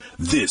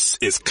This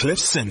is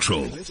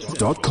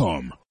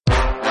CliffCentral.com.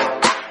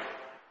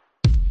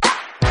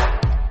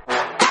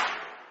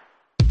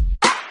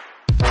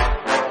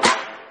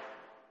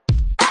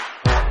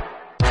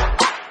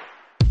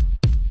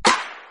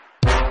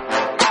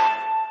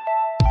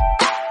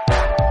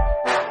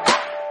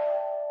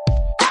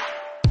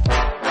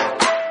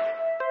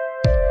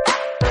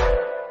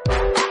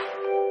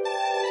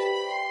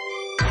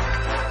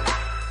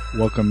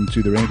 Welcome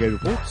to the Renegade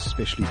Report,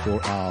 especially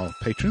for our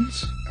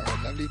patrons.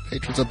 Our lovely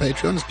patrons on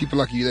Patreon. People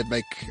like you that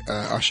make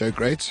our show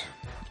great.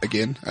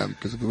 Again,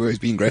 because we've always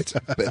been great.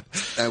 But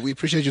we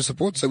appreciate your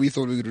support, so we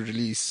thought we would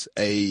release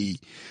a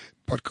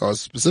podcast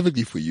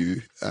specifically for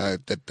you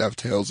that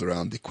dovetails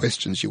around the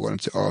questions you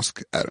wanted to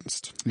ask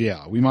Ernst.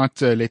 Yeah, we might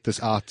let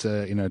this out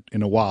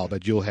in a while,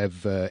 but you'll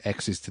have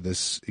access to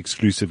this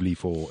exclusively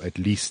for at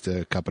least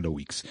a couple of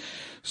weeks.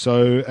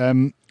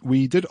 So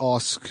we did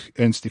ask,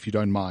 Ernst, if you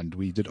don't mind,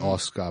 we did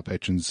ask our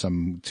patrons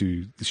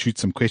to shoot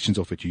some questions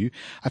off at you.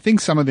 I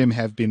think some of them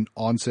have been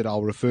answered.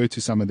 I'll refer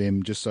to some of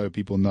them just so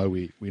people know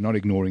we're not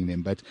ignoring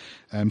them. But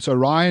so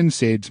Ryan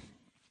said,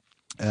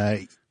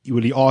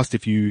 he asked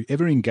if you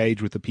ever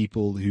engage with the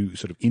people who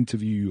sort of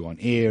interview you on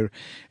air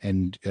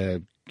and,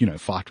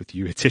 fight with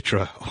you,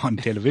 etc., on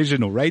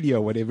television or radio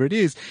or whatever it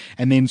is,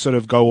 and then sort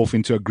of go off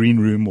into a green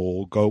room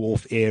or go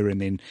off air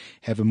and then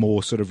have a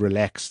more sort of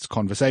relaxed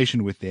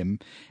conversation with them,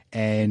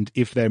 and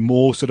if they're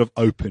more sort of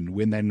open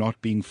when they're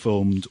not being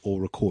filmed or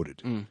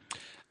recorded.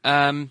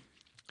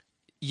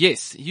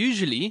 Yes,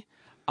 usually.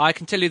 I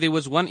can tell you there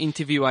was one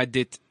interview I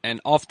did, and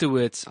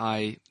afterwards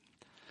I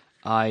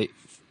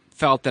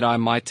felt that I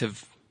might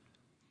have,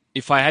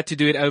 if I had to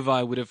do it over,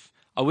 I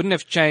wouldn't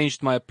have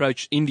changed my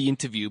approach in the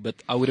interview,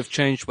 but I would have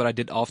changed what I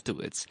did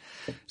afterwards.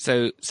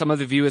 So some of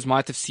the viewers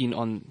might have seen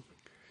on,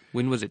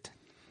 when was it?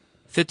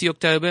 30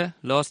 October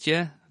last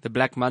year, the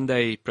Black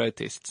Monday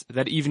protests.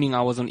 That evening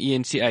I was on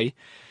ENCA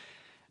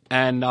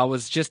and I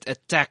was just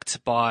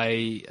attacked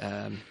by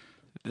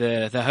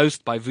the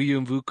host, by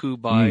Vuyo Mvuku,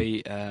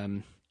 by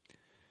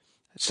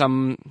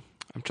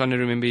I'm trying to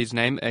remember his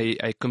name,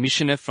 a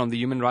commissioner from the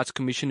Human Rights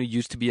Commission who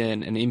used to be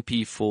an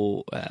MP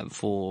for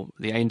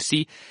the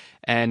ANC,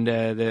 and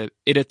the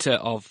editor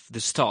of The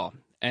Star.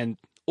 And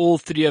all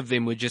three of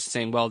them were just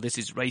saying, well, this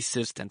is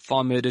racist and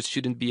farm murders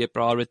shouldn't be a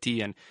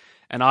priority. And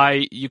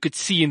you could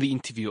see in the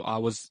interview, I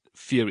was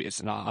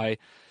furious. And I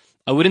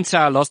wouldn't say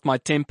I lost my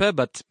temper,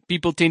 but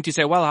people tend to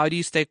say, well, how do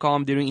you stay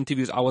calm during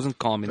interviews? I wasn't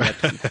calm in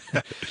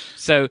that.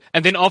 So,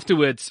 and then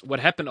afterwards,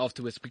 what happened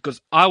afterwards, because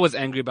I was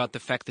angry about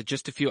the fact that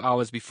just a few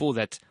hours before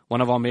that,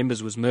 one of our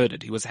members was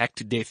murdered. He was hacked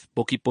to death,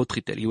 Bokkie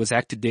Potgieter. He was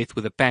hacked to death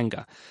with a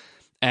panga.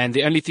 And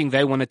the only thing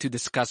they wanted to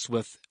discuss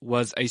was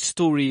a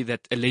story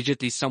that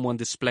allegedly someone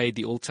displayed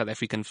the old South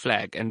African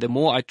flag. And the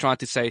more I tried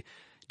to say,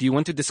 do you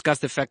want to discuss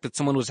the fact that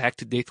someone was hacked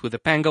to death with a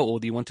panga,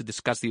 or do you want to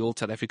discuss the old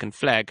South African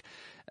flag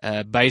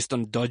based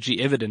on dodgy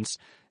evidence?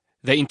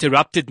 They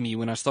interrupted me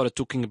when I started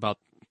talking about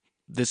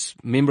this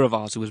member of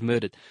ours who was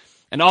murdered.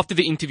 And after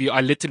the interview,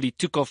 I literally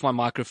took off my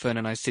microphone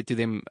and I said to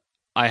them,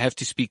 I have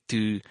better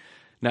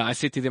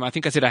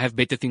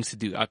things to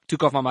do. I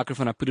took off my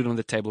microphone, I put it on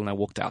the table and I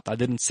walked out. I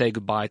didn't say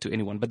goodbye to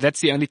anyone, but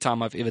that's the only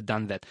time I've ever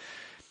done that.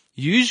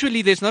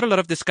 Usually there's not a lot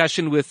of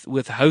discussion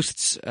with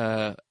hosts,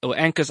 or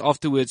anchors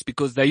afterwards,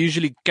 because they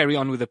usually carry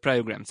on with the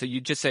program. So you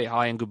just say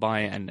hi and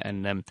goodbye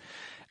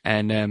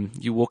and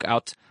you walk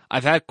out.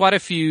 I've had quite a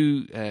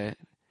few,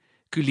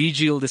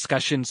 collegial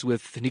discussions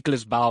with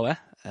Nicholas Bauer.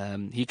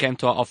 He came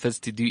to our office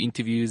to do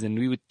interviews and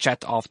we would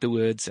chat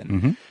afterwards.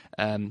 And,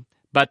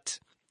 but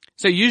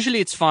so usually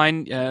it's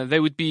fine. They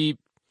wouldn't be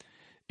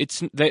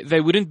as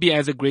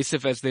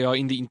aggressive as they are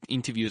in the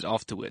interviews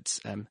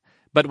afterwards.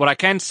 But what I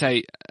can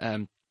say,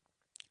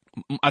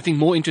 I think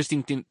more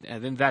interesting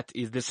than that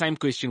is the same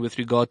question with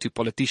regard to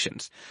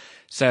politicians.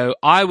 So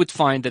I would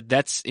find that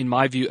that's, in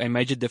my view, a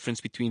major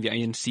difference between the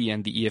ANC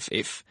and the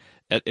EFF,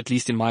 at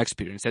least in my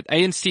experience. That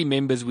ANC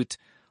members would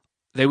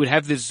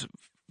have this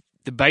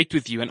debate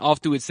with you, and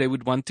afterwards they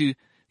would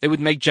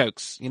make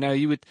jokes. One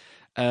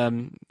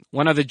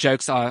of the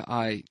jokes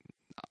I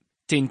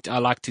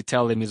like to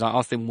tell them is, I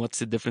ask them what's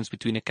the difference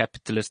between a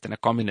capitalist and a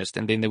communist,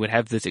 and then they would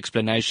have this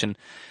explanation,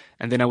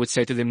 and then I would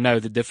say to them, no,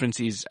 the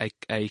difference is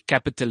a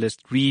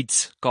capitalist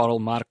reads Karl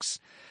Marx.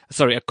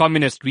 Sorry, a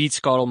communist reads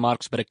Karl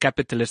Marx, but a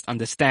capitalist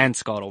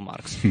understands Karl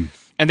Marx.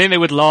 And then they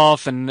would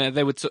laugh, and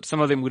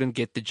some of them wouldn't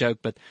get the joke,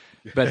 but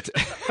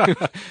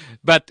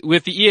but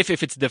with the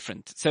EFF it's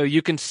different. So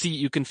you can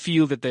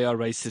feel that they are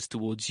racist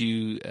towards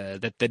you,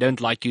 that they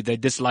don't like you, they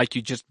dislike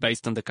you just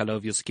based on the color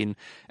of your skin,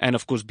 and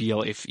of course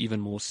BLF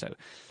even more so.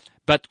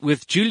 But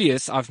with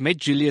Julius, I've met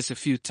Julius a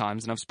few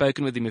times, and I've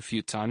spoken with him a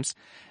few times.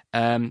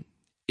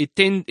 It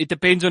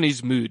depends on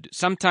his mood.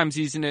 Sometimes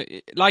he's in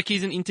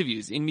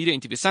interviews, in media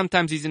interviews.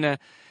 Sometimes he's in a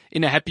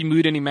happy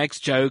mood and he makes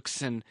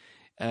jokes, and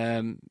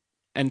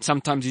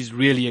sometimes he's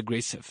really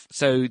aggressive.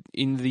 So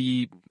in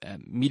the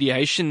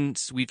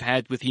mediations we've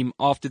had with him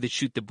after the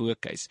Shoot the Boer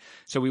case,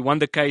 so we won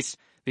the case,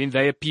 then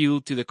they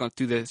appealed to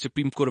the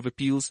Supreme Court of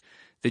Appeals.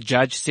 The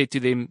judge said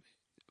to them,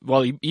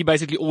 he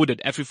basically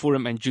ordered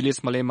AfriForum and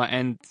Julius Malema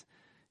and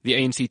the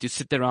ANC to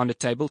sit around a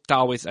table,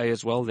 TAU SA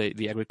as well,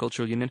 the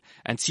agricultural union,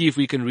 and see if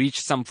we can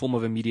reach some form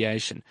of a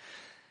mediation.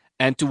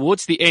 And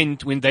towards the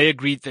end, when they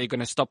agreed they're going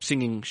to stop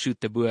singing Shoot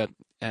the Boer,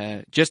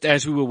 just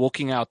as we were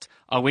walking out,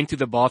 I went to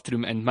the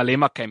bathroom and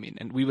Malema came in,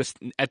 and we were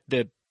at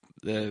the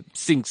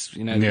sinks,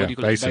 what do you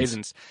call it,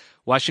 basins,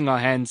 washing our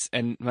hands,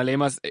 and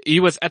he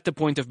was at the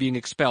point of being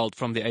expelled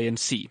from the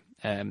ANC.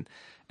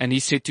 And he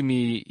said to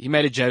me, he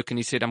made a joke and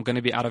he said, I'm going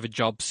to be out of a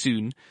job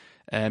soon.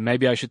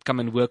 Maybe I should come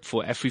and work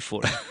for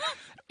AfriForum.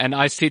 And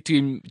I said to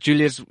him,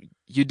 Julius,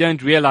 you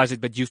don't realize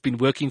it, but you've been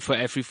working for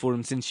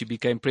AfriForum since you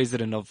became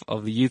president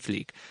of the Youth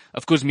League.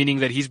 Of course, meaning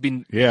that he's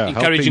been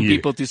encouraging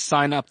people to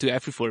sign up to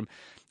AfriForum.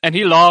 And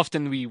he laughed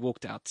and we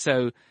walked out.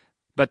 So,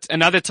 but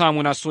another time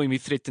when I saw him, he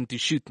threatened to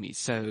shoot me.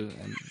 So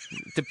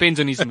it depends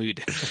on his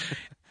mood.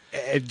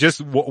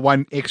 Just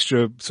one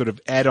extra sort of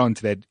add on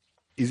to that.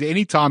 Is there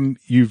any time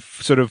you've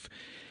sort of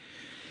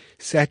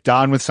sat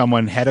down with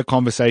someone, had a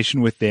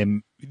conversation with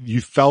them,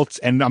 you felt,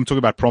 and I'm talking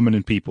about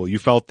prominent people, you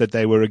felt that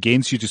they were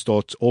against you to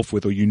start off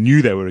with, or you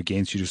knew they were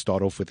against you to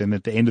start off with, and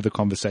at the end of the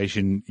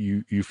conversation,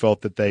 you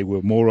felt that they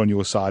were more on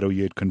your side or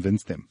you had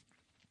convinced them?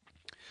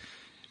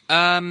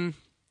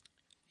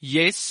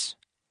 Yes.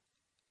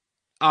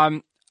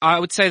 I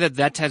would say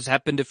that has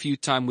happened a few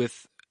times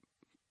with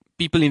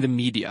people in the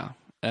media,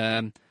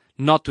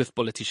 not with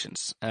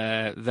politicians.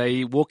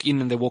 They walk in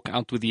and they walk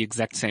out with the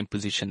exact same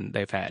position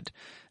they've had.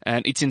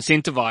 And it's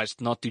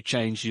incentivized not to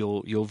change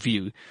your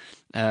view.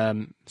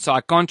 So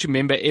I can't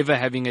remember ever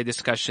having a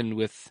discussion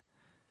with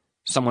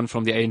someone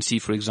from the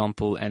ANC, for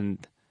example,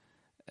 and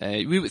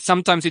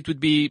sometimes it would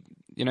be,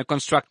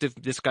 constructive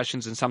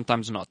discussions and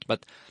sometimes not.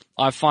 But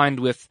I find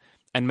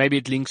and maybe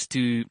it links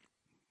to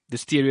the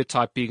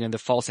stereotyping and the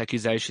false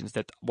accusations,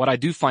 that what I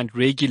do find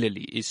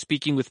regularly is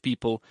speaking with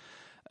people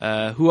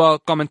who are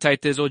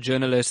commentators or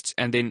journalists,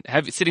 and then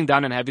sitting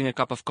down and having a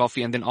cup of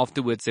coffee, and then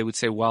afterwards they would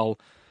say, well,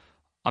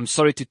 I'm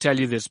sorry to tell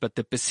you this, but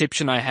the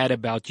perception I had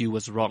about you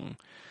was wrong.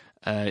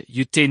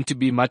 You tend to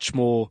be much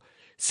more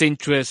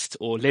centrist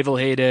or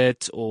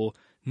level-headed or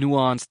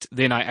nuanced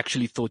than I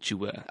actually thought you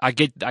were. I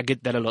get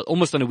that a lot,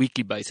 almost on a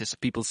weekly basis.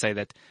 People say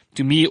that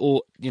to me,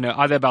 or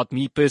either about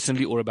me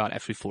personally or about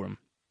AfriForum.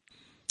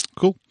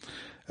 Cool.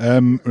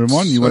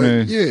 Ramon, you want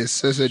to? Yes.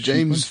 So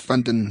James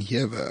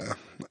Vandenhever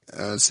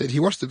said he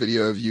watched the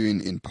video of you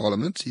in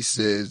Parliament. He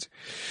said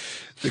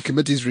the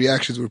committee's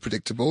reactions were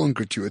predictable and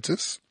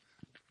gratuitous.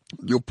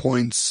 Your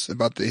points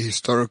about the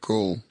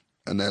historical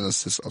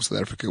analysis of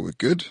South Africa were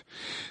good.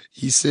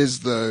 He says,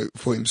 though,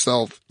 for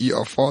himself, you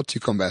are far too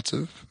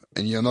combative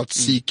and you're not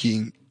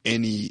seeking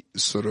any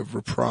sort of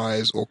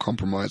reprise or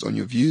compromise on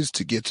your views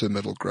to get to a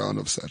middle ground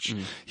of such.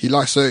 He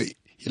likes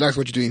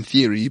what you do in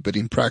theory, but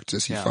in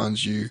practice, he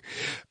finds you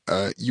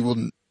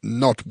will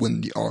not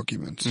win the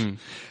argument.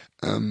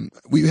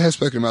 We have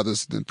spoken about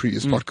this in the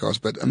previous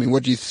podcast, but I mean,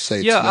 what do you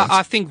say to that?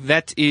 I think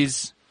that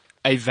is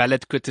a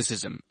valid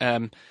criticism.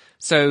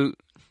 So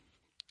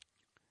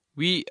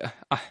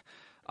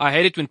I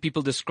hate it when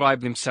people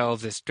describe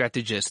themselves as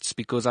strategists,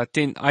 because I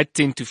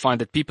tend to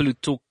find that people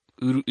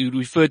who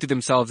refer to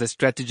themselves as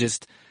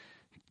strategists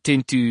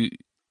tend to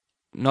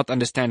not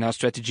understand how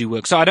strategy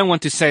works. So I don't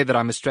want to say that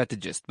I'm a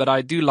strategist, but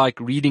I do like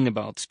reading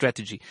about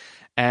strategy.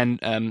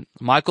 And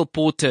Michael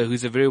Porter,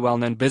 who's a very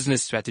well-known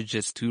business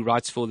strategist who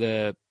writes for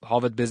the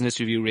Harvard Business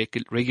Review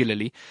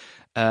regularly,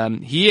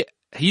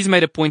 he's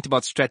made a point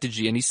about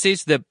strategy, and he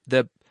says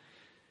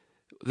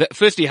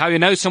firstly, how you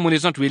know someone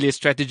is not really a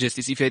strategist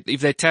is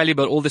if they tell you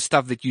about all the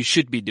stuff that you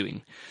should be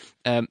doing.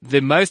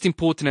 The most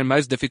important and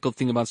most difficult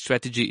thing about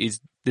strategy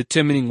is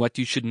determining what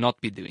you should not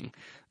be doing,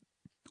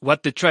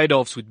 what the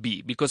trade-offs would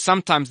be, because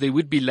sometimes there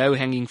would be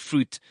low-hanging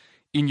fruit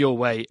in your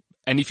way.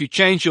 And if you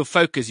change your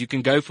focus, you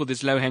can go for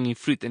this low-hanging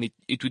fruit, and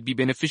it would be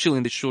beneficial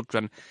in the short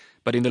run,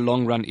 but in the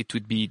long run, it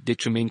would be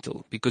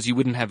detrimental because you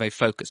wouldn't have a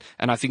focus.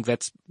 And I think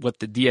that's what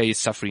the DA is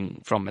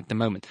suffering from at the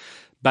moment.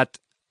 But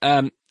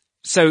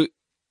so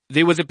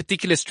there was a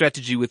particular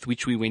strategy with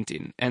which we went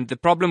in. And the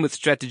problem with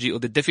strategy, or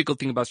the difficult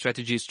thing about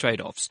strategy, is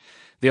trade-offs.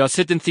 There are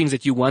certain things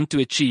that you want to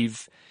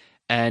achieve,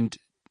 and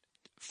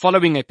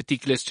following a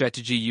particular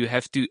strategy, you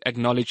have to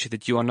acknowledge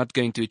that you are not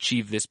going to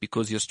achieve this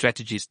because your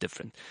strategy is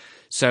different.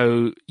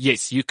 So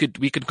yes, we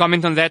could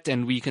comment on that,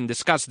 and we can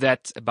discuss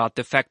that about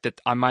the fact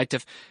that I might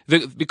have,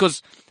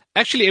 because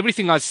actually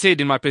everything I said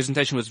in my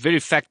presentation was very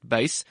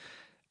fact-based.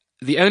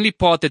 The only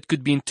part that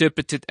could be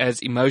interpreted as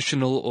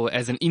emotional or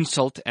as an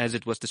insult, as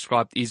it was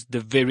described, is the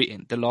very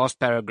end, the last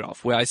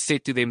paragraph, where I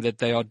said to them that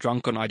they are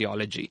drunk on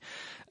ideology,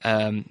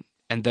 and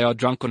they are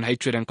drunk on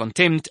hatred and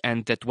contempt,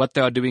 and that what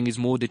they are doing is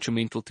more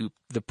detrimental to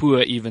the poor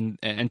even,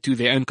 and to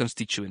their own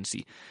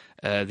constituency,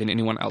 than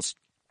anyone else.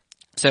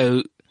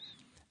 So,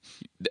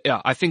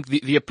 yeah, I think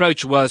the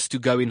approach was to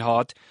go in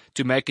hard,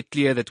 to make it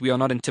clear that we are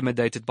not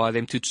intimidated by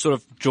them, to sort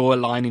of draw a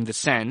line in the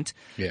sand.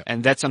 Yeah.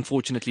 And that's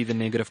unfortunately the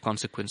negative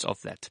consequence of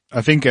that.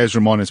 I think, as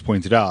Ramon has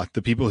pointed out,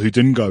 the people who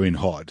didn't go in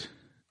hard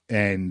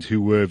and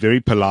who were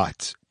very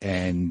polite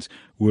and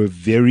were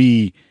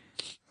very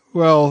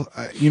Well,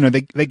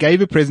 they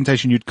gave a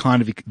presentation you'd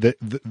kind of,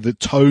 the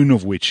tone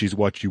of which is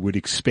what you would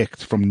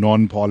expect from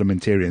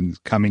non-parliamentarians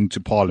coming to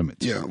Parliament.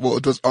 Yeah, well,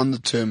 it was on the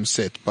term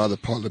set by the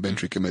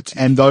Parliamentary Committee.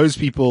 And those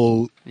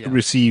people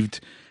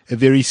received a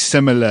very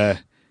similar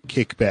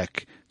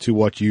kickback to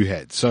what you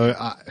had. So,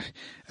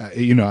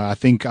 I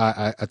think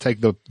I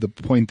take the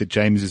point that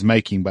James is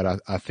making,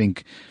 but I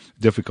think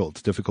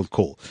difficult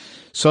call.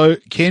 So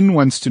Ken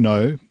wants to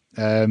know,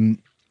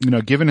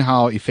 given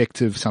how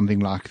effective something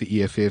like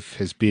the EFF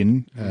has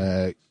been,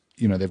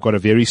 they've got a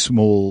very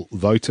small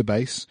voter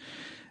base.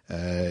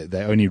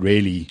 They only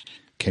really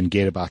can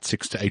get about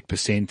 6 to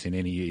 8% in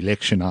any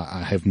election.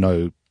 I have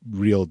no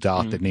real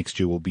doubt that next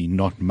year will be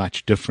not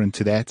much different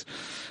to that.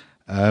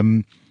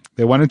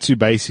 They wanted to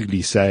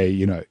basically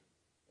say,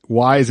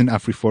 why isn't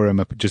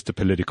AfriForum just a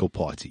political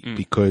party?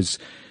 Because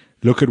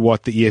look at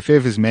what the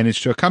EFF has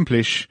managed to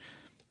accomplish.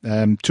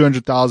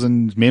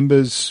 200,000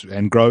 members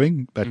and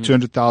growing, but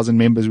 200,000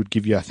 members would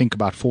give you, I think,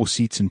 about 4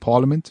 seats in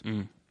Parliament.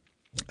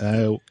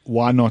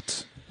 Why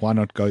not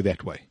go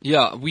that way?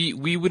 Yeah,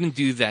 we wouldn't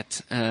do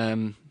that.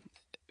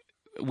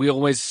 We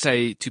always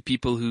say to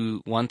people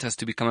who want us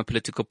to become a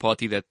political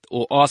party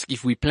or ask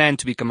if we plan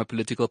to become a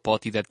political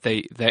party, that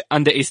they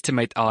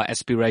underestimate our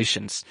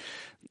aspirations.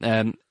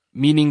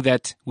 Meaning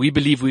that we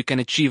believe we can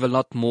achieve a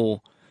lot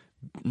more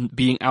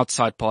being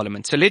outside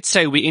Parliament. So let's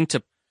say we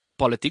enter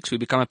politics, we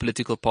become a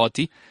political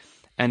party,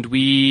 and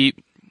we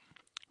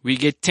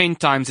get 10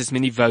 times as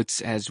many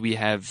votes as we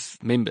have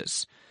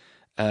members.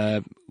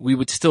 We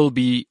would still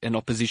be an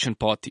opposition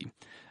party.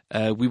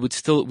 We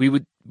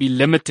would be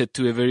limited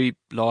to a very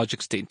large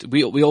extent.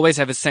 We always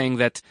have a saying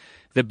that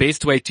the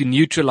best way to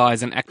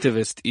neutralize an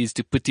activist is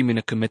to put him in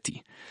a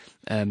committee.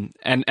 And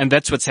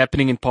that's what's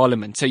happening in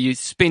Parliament. So you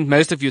spend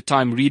most of your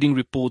time reading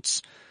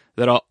reports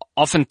that are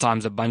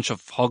oftentimes a bunch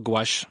of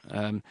hogwash,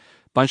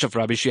 bunch of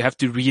rubbish. You have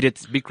to read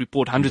it, big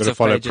report, hundreds of pages.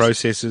 You've got to follow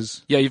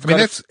processes. Yeah,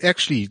 that's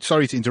actually,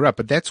 sorry to interrupt,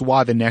 but that's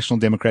why the National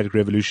Democratic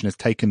Revolution has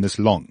taken this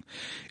long.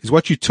 Is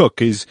what you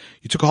took a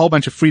whole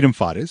bunch of freedom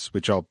fighters,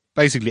 which are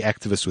basically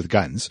activists with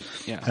guns,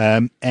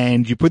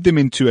 and you put them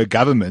into a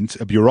government,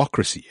 a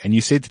bureaucracy, and you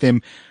said to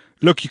them,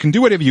 look, you can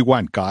do whatever you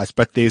want, guys,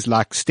 but there's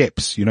like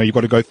steps. You've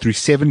got to go through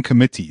 7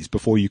 committees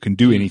before you can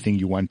do anything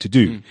you want to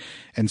do.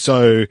 And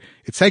so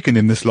it's taken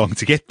them this long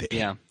to get there.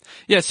 Yeah.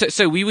 Yeah.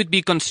 So we would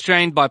be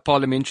constrained by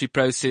parliamentary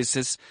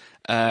processes.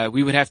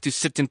 We would have to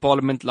sit in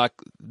Parliament like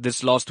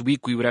this last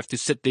week. We would have to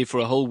sit there for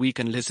a whole week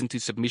and listen to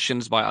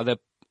submissions by other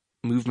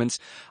movements.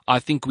 I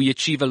think we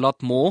achieve a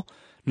lot more.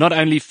 Not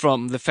only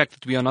from the fact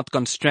that we are not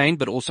constrained,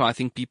 but also I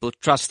think people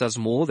trust us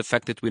more, the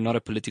fact that we're not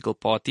a political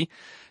party.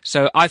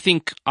 So I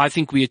think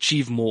we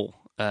achieve more.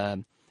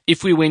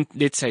 If we went,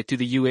 let's say, to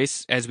the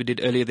US, as we did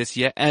earlier this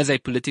year, as a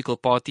political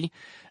party,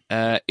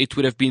 it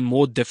would have been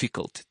more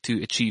difficult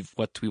to achieve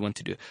what we want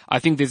to do. I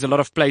think there's a lot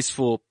of place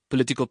for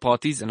political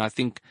parties, and I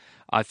think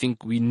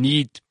we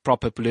need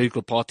proper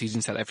political parties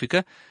in South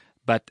Africa.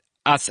 But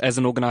us as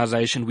an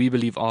organization, we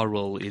believe our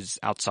role is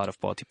outside of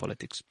party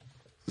politics.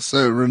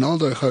 So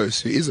Ronaldo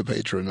Host, who is a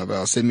patron of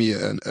ours, sent me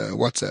a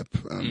WhatsApp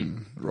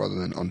rather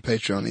than on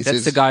Patreon. He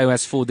says, the guy who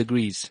has 4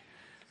 degrees.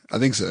 I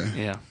think so.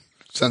 Yeah.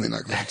 Something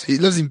like that. He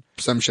lives in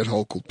some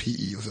shithole called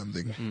PE or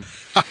something.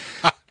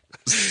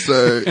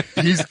 So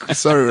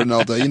sorry,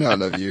 Ronaldo, I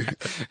love you.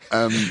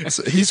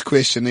 So his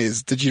question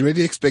is, did you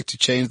really expect to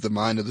change the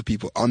mind of the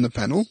people on the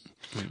panel?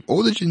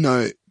 Or did you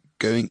know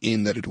going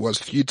in that it was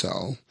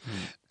futile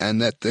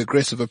and that the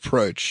aggressive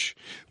approach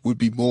would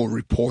be more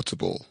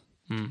reportable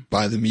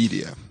by the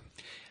media?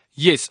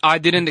 Yes, I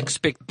didn't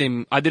expect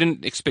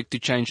to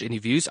change any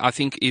views. I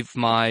think if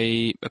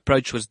my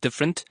approach was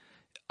different,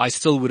 I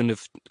still wouldn't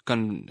have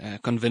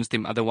convinced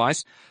them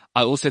otherwise.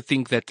 I also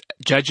think that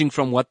judging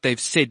from what they've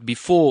said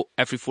before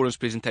AfriForum's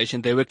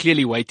presentation, they were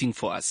clearly waiting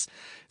for us.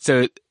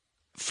 So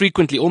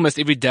frequently, almost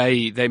every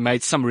day, they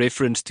made some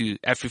reference to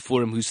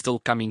AfriForum, who's still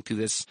coming to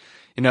this,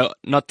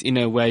 not in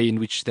a way in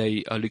which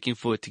they are looking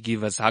forward to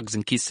give us hugs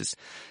and kisses.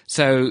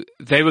 So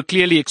they were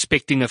clearly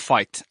expecting a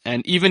fight.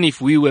 And even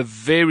if we were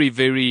very,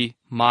 very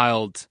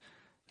mild,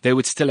 they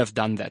would still have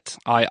done that.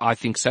 I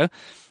think so.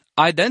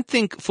 I don't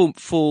think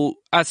for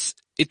us,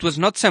 it was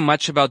not so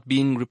much about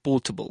being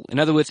reportable. In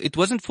other words, it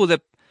wasn't for the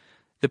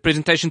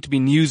presentation to be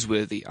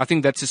newsworthy. I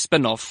think that's a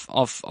spin-off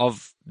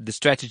of the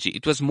strategy.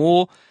 It was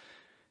more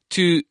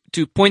to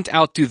point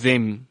out to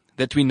them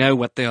that we know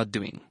what they are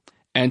doing,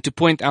 and to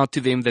point out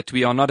to them that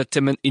we are not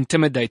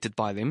intimidated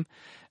by them,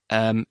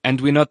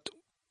 and we're not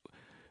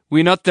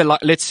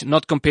let's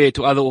not compare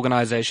to other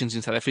organizations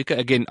in South Africa.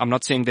 Again, I'm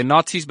not saying they're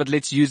Nazis, but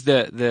let's use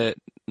the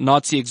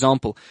Nazi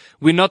example.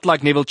 We're not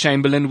like Neville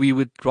Chamberlain. We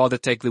would rather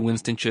take the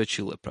Winston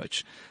Churchill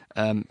approach.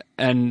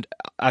 And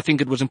I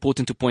think it was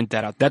important to point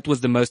that out. That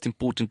was the most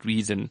important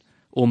reason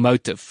or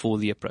motive for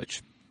the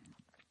approach.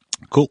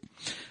 Cool.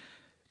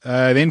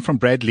 Then from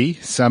Bradley,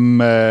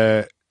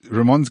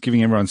 Ramon's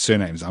giving everyone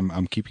surnames.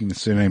 I'm keeping the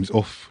surnames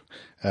off.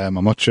 I'm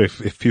not sure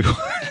if people,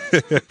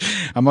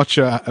 I'm not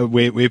sure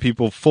where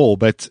people fall,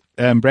 but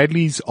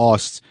Bradley's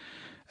asked,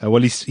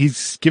 Well,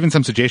 he's given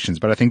some suggestions,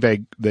 but I think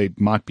they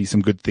might be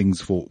some good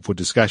things for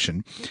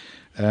discussion.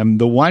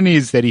 The one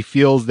is that he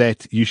feels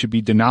that you should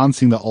be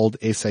denouncing the old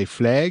SA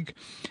flag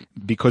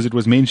because it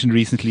was mentioned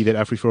recently that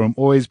AfriForum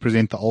always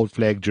present the old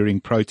flag during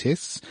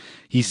protests.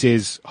 He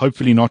says,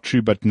 hopefully not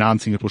true, but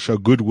denouncing it will show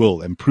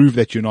goodwill and prove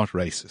that you're not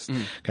racist.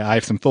 Okay, I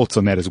have some thoughts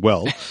on that as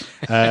well.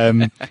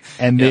 Then,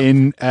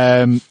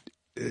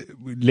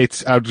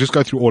 I'll just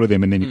go through all of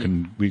them and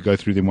then we go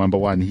through them one by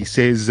one. He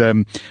says,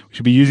 we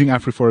should be using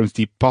AfriForum's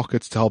deep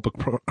pockets to help a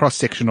cross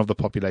section of the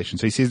population.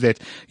 So he says that,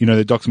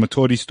 the Dr.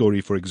 Matori story,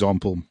 for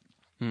example,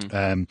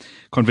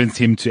 convinced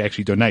him to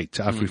actually donate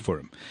to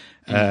AfriForum.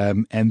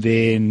 And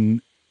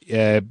then,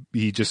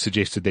 he just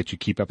suggested that you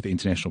keep up the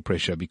international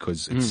pressure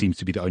because it seems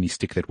to be the only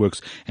stick that works.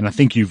 And I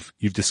think you've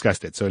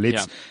discussed that. So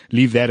let's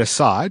leave that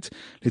aside.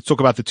 Let's talk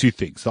about the two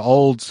things: the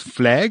old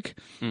flag,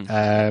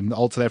 the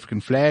old South African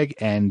flag,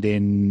 and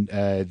then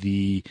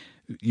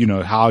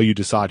how you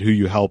decide who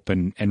you help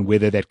and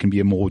whether that can be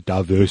a more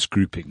diverse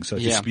grouping, so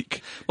to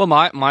speak. Well,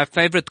 my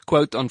favorite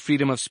quote on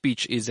freedom of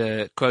speech is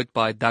a quote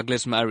by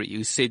Douglas Murray,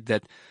 who said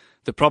that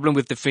the problem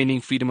with defending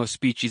freedom of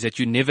speech is that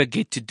you never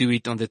get to do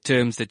it on the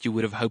terms that you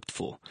would have hoped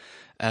for.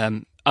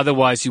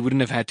 Otherwise, you wouldn't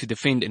have had to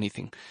defend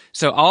anything.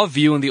 So our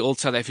view on the old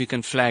South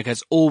African flag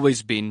has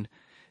always been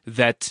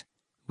that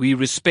we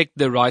respect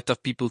the right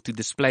of people to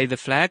display the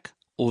flag,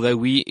 although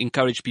we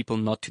encourage people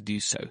not to do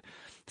so.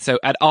 So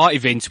at our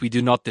events, we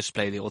do not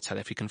display the old South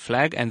African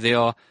flag, and there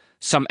are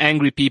some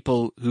angry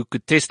people who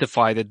could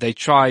testify that they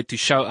tried to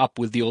show up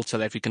with the old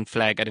South African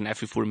flag at an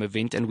AfriForum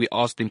event, and we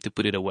asked them to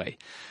put it away.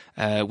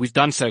 We've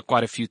done so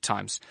quite a few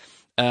times.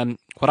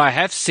 What I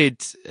have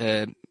said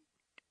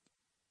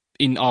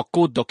in our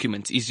court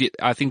documents is,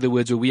 I think the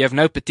words were, we have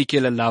no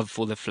particular love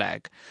for the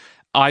flag.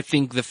 I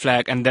think the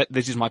flag, and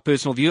this is my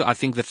personal view, I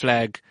think the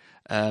flag,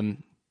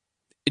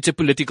 it's a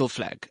political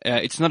flag.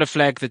 It's not a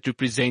flag that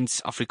represents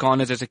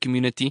Afrikaners as a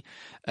community.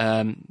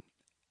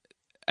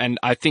 And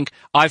I think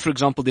for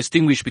example,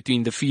 distinguish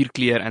between the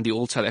Vierkleur and the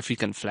old South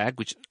African flag,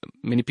 which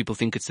many people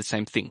think it's the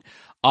same thing.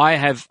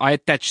 I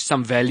attach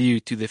some value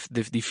to the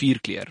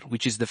Vierkleur,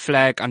 which is the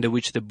flag under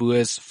which the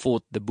Boers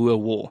fought the Boer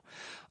War.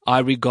 I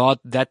regard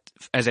that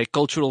as a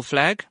cultural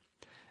flag,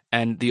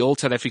 and the old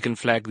South African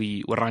flag,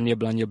 the Oranje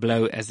Blanje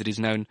Blou as it is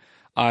known,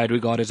 I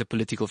regard as a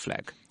political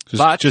flag.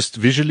 Just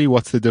visually,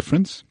 what's the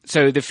difference?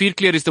 So the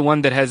Vierkleur is the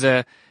one that has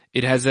a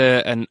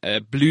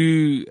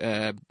blue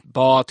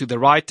bar to the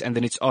right, and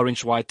then it's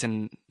orange, white,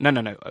 and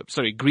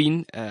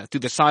green to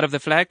the side of the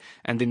flag,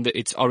 and then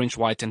it's orange,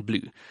 white, and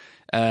blue.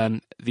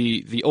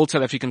 The old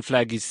South African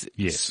flag is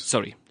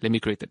sorry, let me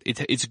correct it.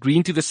 It's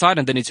green to the side,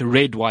 and then it's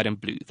red, white, and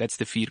blue. That's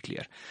the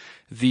Vierkleur.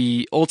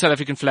 The old South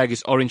African flag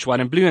is orange,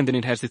 white, and blue, and then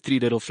it has the three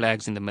little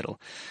flags in the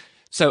middle.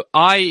 So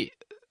I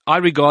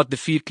regard the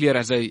Vierkleur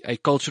as a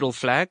cultural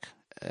flag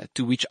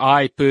to which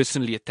I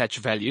personally attach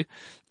value,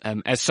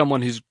 as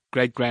someone whose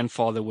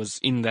great-grandfather was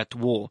in that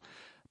war.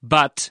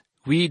 But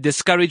we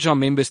discourage our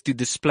members to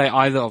display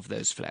either of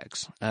those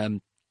flags.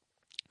 And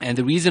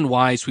the reason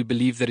why is we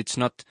believe that it's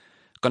not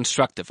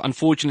constructive.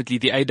 Unfortunately,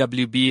 the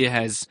AWB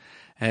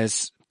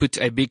has put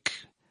a big,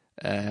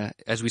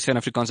 as we say in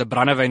Afrikaans, a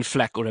brandewyn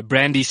vlek or a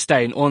brandy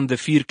stain on the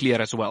Vierkleur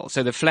as well.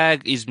 So the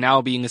flag is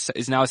now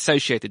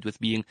associated with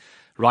being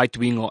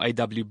right-wing or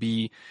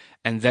AWB,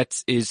 and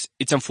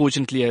it's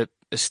unfortunately a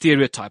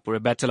stereotype or a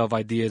battle of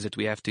ideas that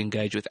we have to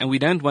engage with. And we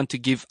don't want to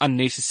give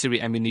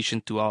unnecessary ammunition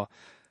to our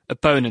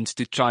opponents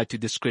to try to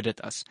discredit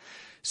us.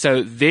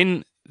 So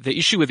then the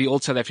issue with the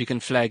old South African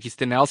flag is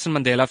the Nelson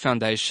Mandela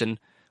Foundation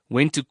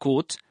went to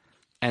court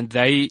and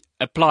they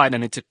applied,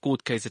 and it's a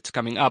court case that's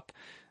coming up.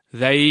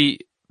 They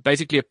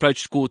basically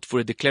approached court for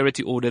a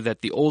declaratory order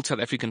that the old South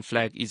African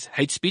flag is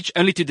hate speech,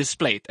 only to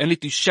display it, only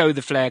to show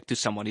the flag to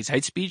someone is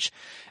hate speech,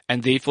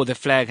 and therefore the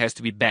flag has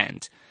to be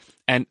banned.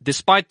 And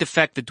despite the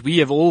fact that we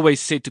have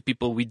always said to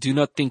people we do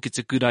not think it's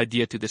a good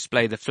idea to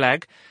display the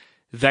flag,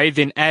 they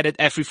then added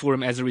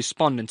AfriForum as a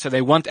respondent. So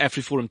they want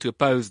AfriForum to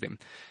oppose them.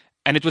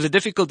 And it was a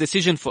difficult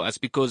decision for us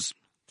because,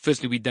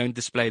 firstly, we don't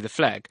display the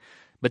flag.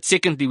 But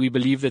secondly, we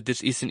believe that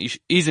this is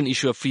an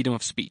issue of freedom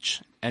of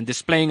speech. And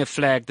displaying a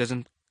flag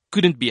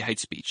couldn't be hate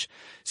speech.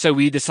 So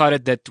we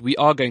decided that we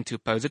are going to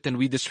oppose it, and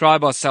we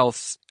describe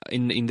ourselves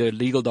in the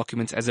legal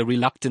documents as a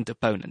reluctant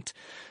opponent.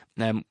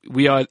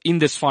 We are in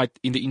this fight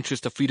in the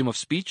interest of freedom of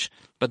speech,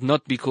 but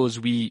not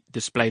because we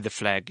display the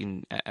flag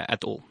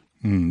at all.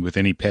 With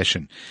any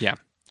passion. Yeah.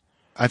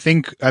 I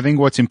think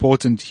what's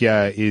important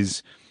here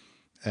is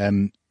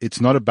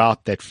it's not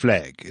about that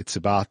flag. It's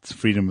about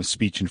freedom of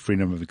speech and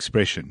freedom of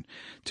expression.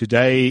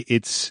 Today,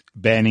 it's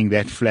banning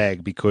that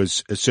flag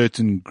because a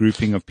certain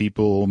grouping of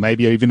people, or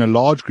maybe even a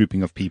large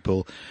grouping of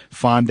people,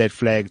 find that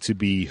flag to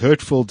be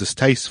hurtful,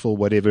 distasteful,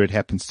 whatever it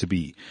happens to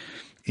be.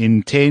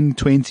 In 10,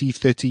 20,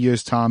 30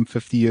 years' time,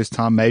 50 years'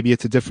 time, maybe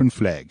it's a different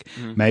flag.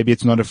 Maybe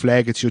it's not a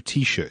flag, it's your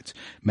T-shirt.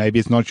 Maybe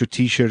it's not your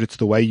T-shirt, it's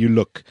the way you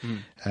look.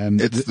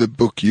 It's the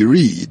book you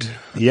read.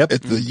 Yep.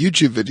 It's the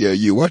YouTube video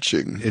you're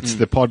watching. It's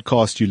the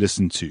podcast you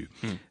listen to.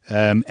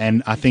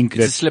 And I think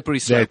It's a slippery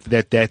slope.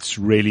 that's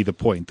really the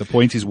point. The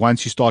point is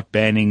once you start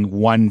banning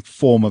one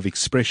form of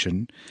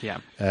expression,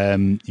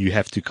 you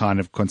have to kind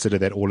of consider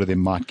that all of them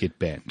might get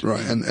banned.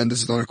 Right, and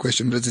this is not a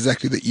question, but it's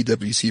exactly the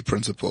EWC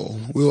principle.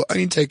 We'll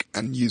only take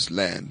unused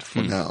land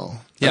for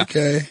now. Yeah.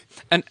 Okay.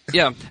 And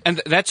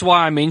that's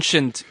why I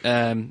mentioned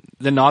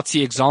the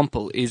Nazi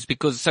example, is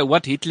because so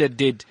what Hitler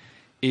did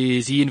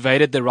is he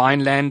invaded the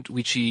Rhineland,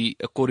 which he,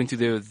 according to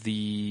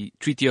the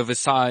Treaty of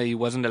Versailles, he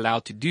wasn't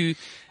allowed to do,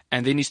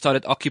 and then he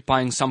started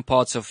occupying some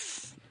parts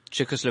of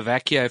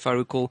Czechoslovakia, if I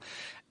recall,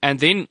 and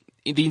then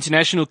the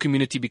international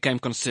community became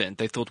concerned.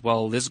 They thought,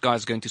 well, this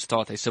guy's going to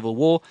start a civil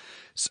war,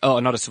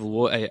 not a civil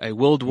war, a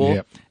world war,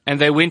 Yep.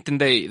 and they went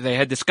and they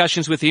had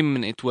discussions with him,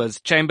 and it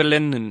was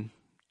Chamberlain and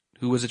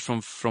who was it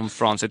from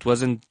France? It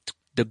wasn't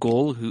de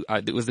Gaulle,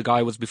 it was the guy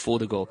who was before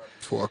de Gaulle.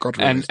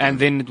 And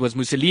then it was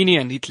Mussolini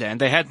and Hitler, and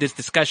they had these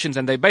discussions,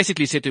 and they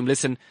basically said to him,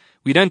 listen,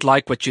 we don't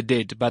like what you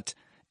did, but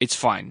it's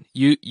fine.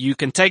 You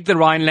can take the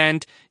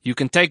Rhineland, you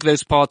can take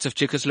those parts of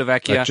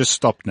Czechoslovakia. But just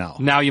stop now.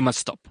 Now you must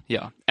stop.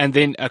 Yeah. And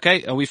then,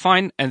 okay, are we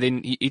fine? And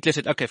then Hitler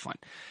said, okay, fine.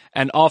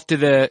 And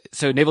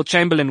so Neville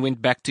Chamberlain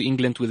went back to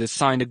England with a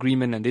signed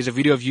agreement, and there's a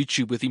video of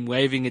YouTube with him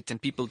waving it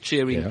and people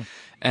cheering. Yeah.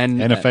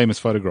 And a famous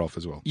photograph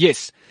as well.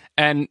 Yes.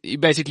 And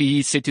basically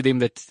he said to them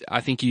that I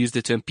think he used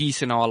the term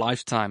peace in our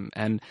lifetime.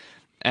 And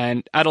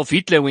Adolf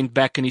Hitler went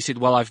back and he said,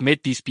 well, I've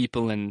met these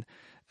people and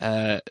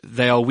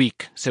they are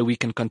weak, so we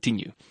can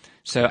continue.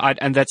 So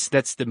and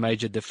that's the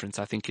major difference,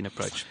 I think, in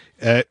approach.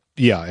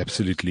 Yeah,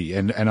 absolutely.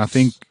 And I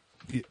think,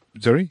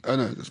 sorry? Oh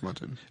no, that's my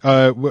turn.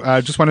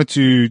 I just wanted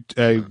to,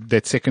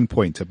 that second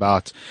point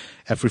about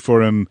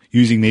AfriForum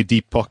using their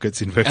deep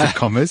pockets, inverted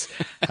commas.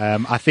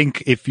 I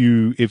think if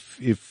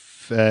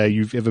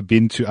you've ever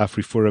been to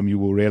AfriForum, you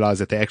will realize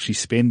that they actually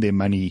spend their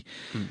money,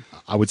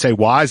 I would say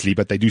wisely,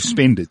 but they do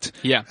spend it,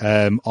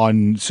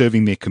 on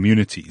serving their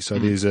community. So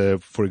there's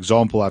for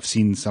example, I've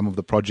seen some of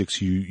the projects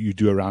you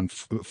do around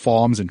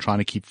farms and trying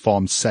to keep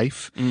farms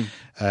safe.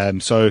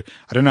 So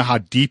I don't know how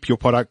deep your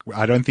product,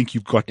 I don't think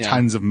you've got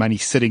tons of money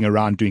sitting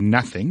around doing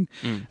nothing.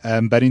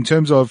 But in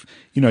terms of,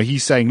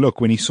 he's saying, look,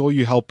 when he saw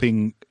you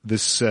helping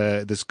this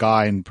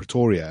guy in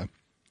Pretoria,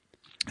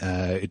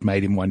 it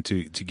made him want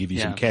to give you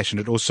some cash, and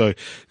it also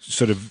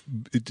sort of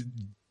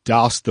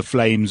doused the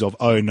flames of,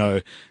 oh no,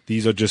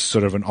 these are just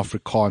sort of an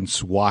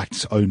Afrikaans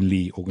white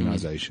only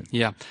organization.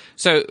 Yeah.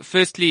 So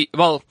firstly,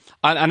 well,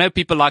 I know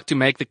people like to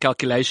make the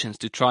calculations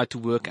to try to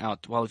work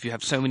out, well, if you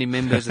have so many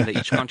members and they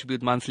each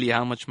contribute monthly,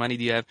 how much money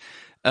do you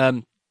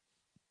have?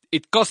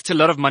 It costs a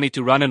lot of money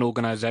to run an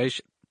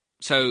organization.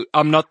 So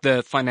I'm not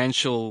the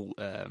financial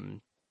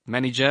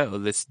manager or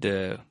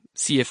the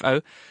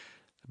CFO.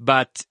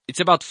 But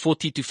it's about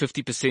 40 to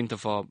 50%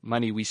 of our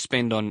money we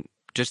spend on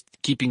just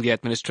keeping the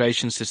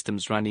administration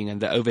systems running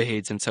and the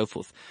overheads and so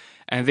forth.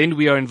 And then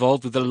we are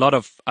involved with a lot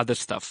of other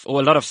stuff, or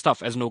a lot of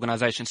stuff as an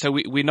organization. So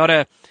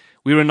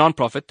we're a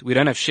non-profit. We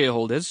don't have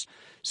shareholders.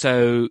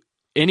 So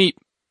we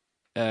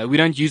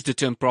don't use the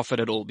term profit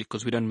at all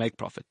because we don't make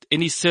profit.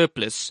 Any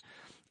surplus,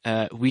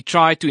 we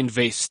try to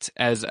invest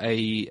as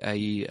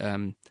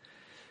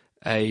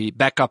a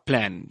backup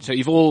plan. So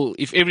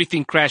if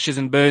everything crashes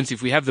and burns,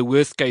 if we have the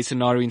worst case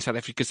scenario in South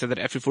Africa, so that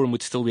AfriForum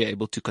would still be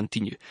able to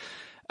continue.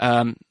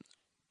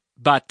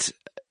 But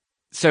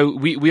so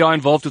we are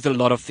involved with a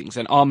lot of things,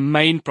 and our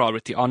main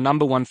priority, our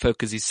number one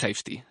focus is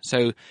safety.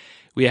 So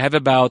we have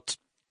about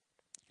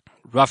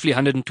roughly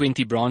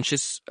 120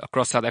 branches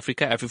across South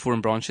Africa,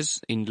 AfriForum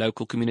branches in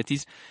local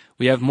communities.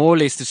 We have more or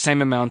less the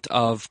same amount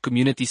of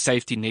community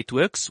safety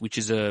networks, which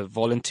is a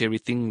voluntary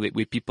thing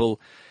where people,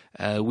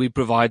 we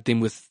provide them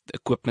with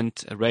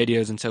equipment,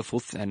 radios and so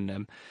forth.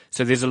 And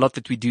so there's a lot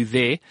that we do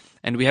there.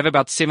 And we have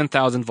about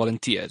 7,000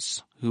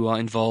 volunteers who are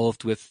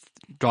involved with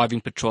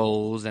driving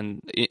patrols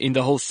and in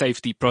the whole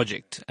safety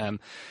project.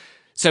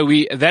 So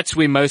that's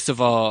where most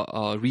of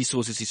our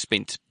resources is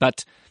spent.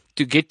 But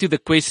to get to the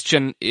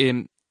question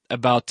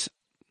about,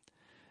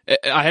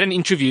 I had an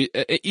interview,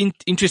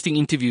 interesting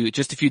interview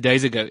just a few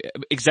days ago,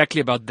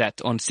 exactly about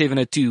that on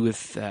 702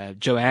 with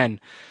Joanne.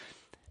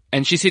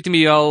 And she said to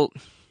me, I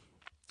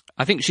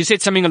think she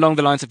said something along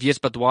the lines of, yes,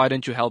 but why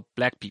don't you help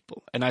black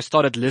people? And I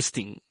started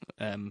listing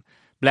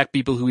black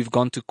people who we've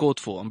gone to court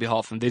for on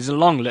behalf of them. There's a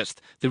long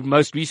list. The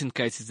most recent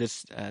case is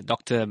this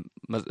Dr.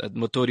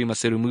 Motori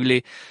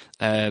Maserumule.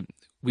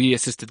 We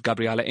assisted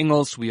Gabriela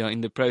Engels. We are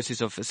in the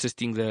process of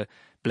assisting the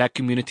black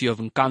community of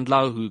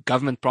Nkandla, who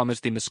government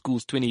promised them a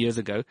schools 20 years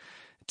ago.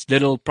 It's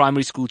little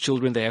primary school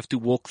children. They have to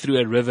walk through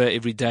a river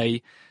every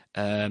day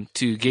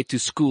to get to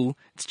school.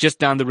 It's just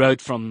down the road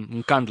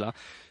from Nkandla.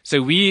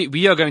 So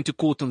we are going to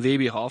court on their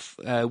behalf.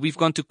 We've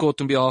gone to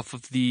court on behalf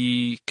of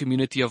the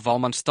community of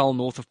Walmanstal,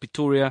 north of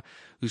Pretoria,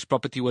 whose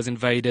property was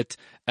invaded.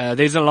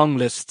 There's a long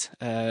list.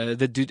 The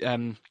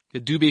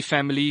Dube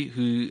family,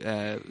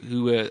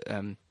 who were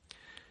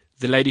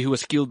the lady who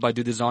was killed by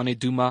Duduzane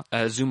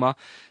Zuma.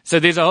 So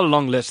there's a whole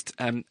long list.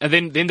 And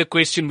then the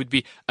question would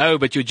be, oh,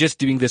 but you're just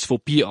doing this for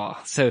PR.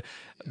 So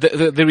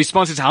the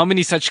response is, how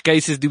many such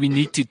cases do we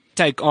need to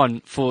take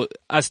on for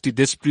us to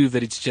disprove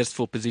that it's just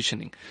for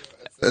positioning?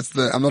 That's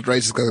I'm not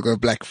racist because I've got a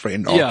black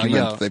friend Yeah,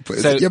 argument. yeah. They put,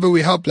 So- yeah, but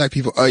we help black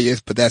people. Oh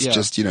yes, but that's Yeah.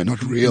 just,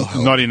 not real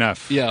help. Not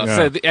enough. Yeah,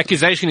 so the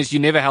accusation is you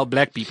never help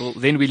black people.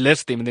 Then we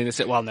list them and then they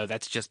say, well, no,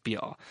 that's just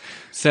PR.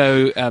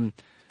 So,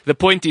 the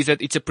point is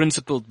that it's a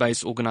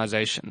principle-based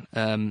organization.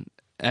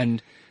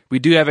 And we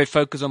do have a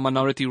focus on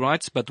minority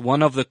rights, but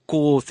one of the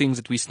core things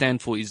that we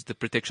stand for is the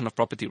protection of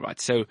property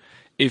rights. So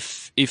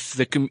if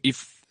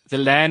the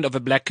land of a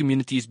black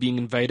community is being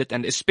invaded,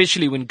 and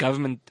especially when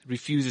government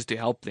refuses to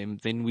help them,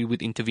 then we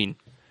would intervene.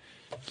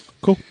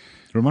 Cool.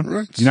 Ramon,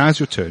 Right. now it's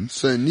your turn.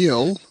 So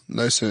Neil,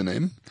 no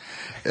surname,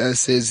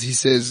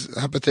 says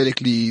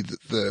hypothetically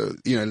the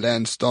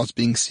land starts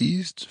being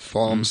seized,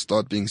 farms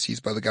start being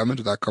seized by the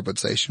government without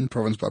compensation,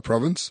 province by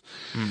province.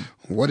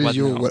 What's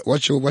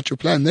your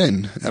plan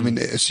then? I mean,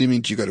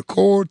 assuming do you go to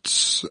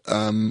court,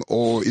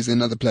 or is there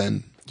another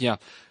plan? Yeah.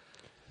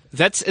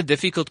 That's a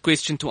difficult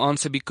question to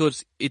answer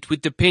because it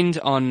would depend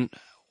on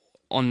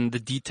the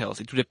details.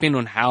 It would depend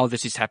on how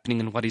this is happening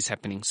and what is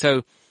happening.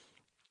 So,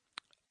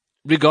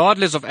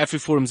 regardless of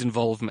AfriForum's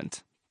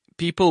involvement,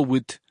 people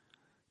would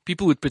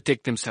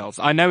protect themselves.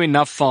 I know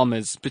enough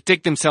farmers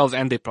protect themselves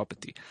and their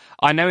property.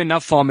 I know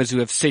enough farmers who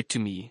have said to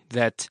me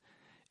that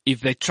if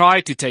they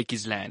try to take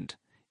his land,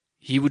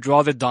 he would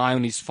rather die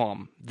on his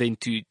farm than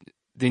to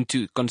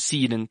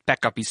concede and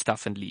pack up his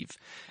stuff and leave.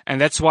 And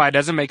that's why it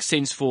doesn't make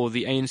sense for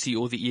the ANC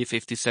or the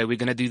EFF to say we're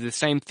going to do the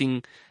same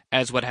thing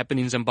as what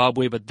happened in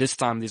Zimbabwe, but this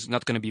time there's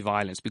not going to be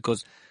violence,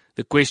 because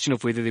the question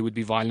of whether there would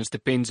be violence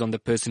depends on the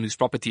person whose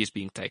property is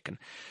being taken.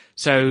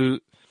 So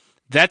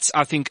that's,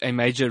 I think, a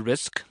major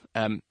risk.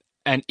 And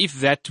if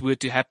that were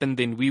to happen,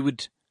 then we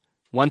would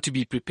want to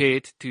be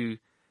prepared to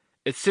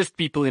assist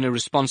people in a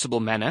responsible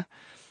manner.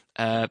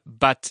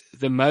 But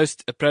the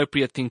most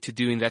appropriate thing to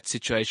do in that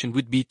situation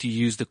would be to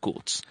use the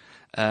courts,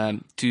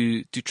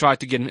 to try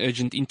to get an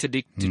urgent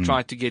interdict, to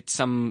try to get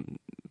some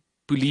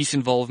police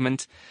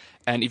involvement.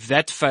 And if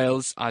that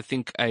fails, I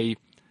think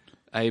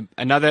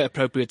another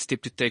appropriate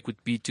step to take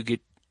would be to get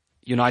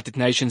United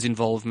Nations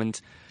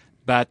involvement.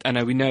 But I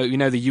know we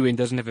know the UN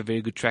doesn't have a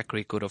very good track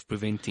record of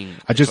preventing.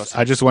 I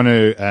just want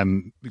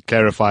to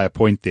clarify a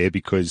point there,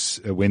 because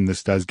when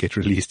this does get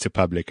released to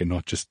public and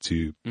not just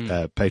to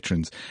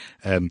patrons,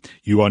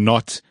 you are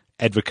not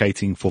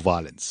advocating for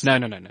violence. No.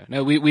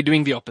 We're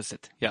doing the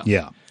opposite. Yeah.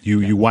 Yeah.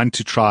 You want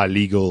to try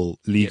legal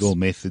Yes.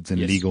 methods and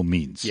Yes. legal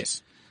means.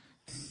 Yes.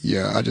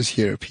 Yeah, I just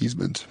hear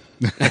appeasement.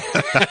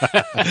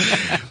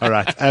 All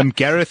right.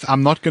 Gareth,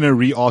 I'm not going to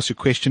re-ask your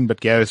question, but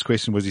Gareth's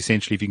question was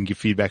essentially if you can give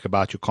feedback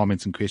about your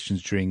comments and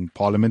questions during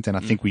Parliament. And I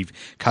think we've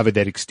covered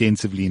that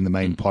extensively in the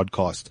main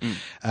podcast.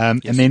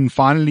 And then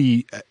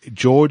finally,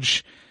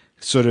 George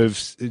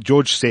says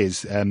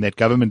that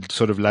government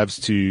sort of loves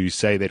to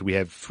say that we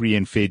have free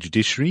and fair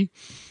judiciary.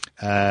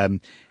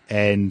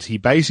 And he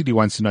basically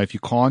wants to know if you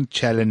can't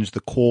challenge the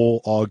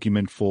core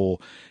argument for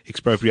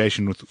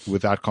expropriation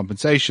without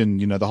compensation,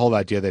 the whole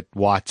idea that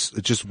white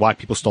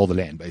people stole the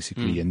land,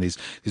 basically, and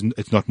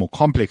it's not more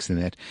complex than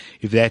that.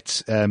 If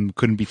that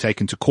couldn't be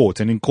taken to court,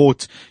 and in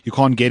court you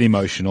can't get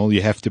emotional,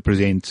 you have to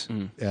present,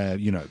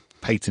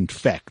 patent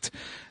fact,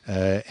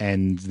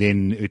 and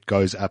then it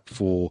goes up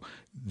for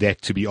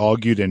that to be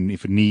argued, and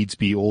if it needs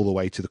be, all the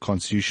way to the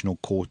Constitutional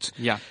Court.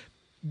 Yeah.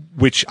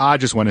 Which I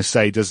just want to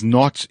say does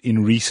not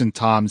in recent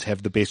times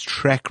have the best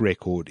track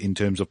record in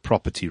terms of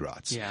property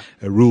rights. Yeah.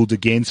 Ruled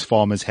against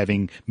farmers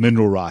having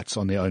mineral rights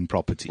on their own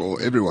property. Well,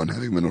 everyone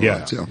having mineral Yeah.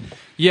 rights, yeah.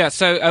 Yeah,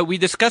 so we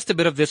discussed a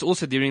bit of this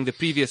also during the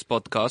previous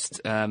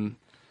podcast,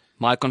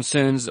 my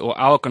concerns or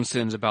our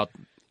concerns about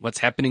what's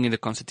happening in the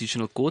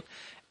Constitutional Court.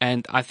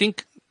 And I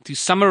think to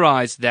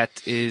summarize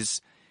that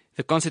is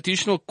the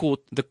Constitutional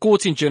Court, the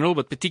courts in general,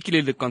 but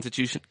particularly the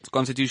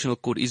Constitutional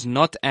Court, is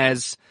not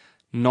as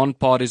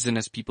non-partisan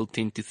as people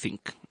tend to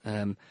think.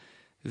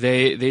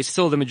 There's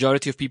still the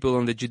majority of people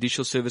on the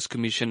Judicial Service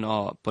Commission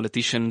are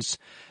politicians,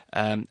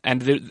 and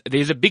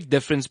there's a big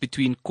difference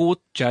between court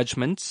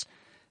judgments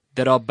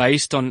that are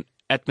based on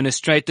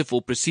administrative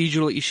or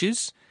procedural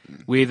issues,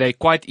 where they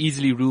quite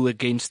easily rule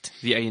against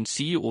the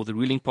ANC or the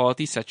ruling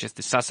party, such as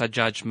the SASSA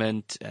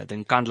judgment,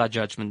 the Nkandla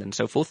judgment, and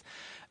so forth,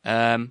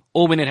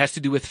 or when it has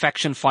to do with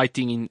faction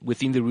fighting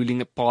within the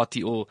ruling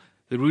party or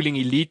the ruling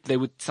elite, they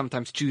would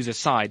sometimes choose a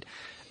side.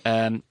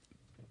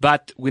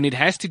 But when it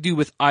has to do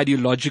with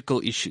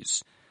ideological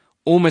issues,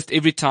 almost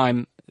every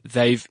time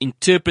they've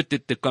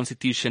interpreted the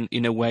Constitution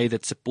in a way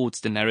that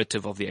supports the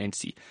narrative of the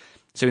ANC.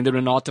 So in the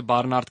Renate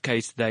Barnard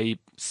case, they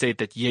said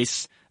that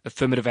yes,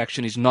 affirmative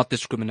action is not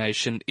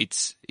discrimination.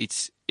 It's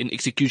in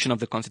execution of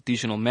the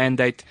constitutional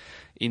mandate.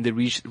 In the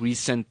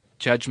recent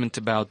judgment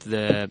about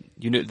the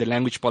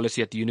language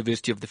policy at the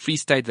University of the Free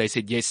State, they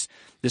said yes,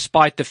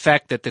 despite the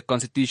fact that the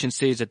Constitution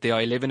says that there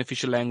are 11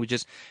 official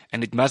languages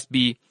and it must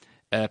be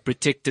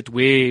protected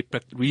where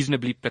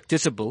reasonably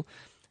practicable,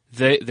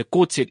 the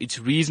court said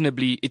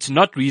it's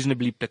not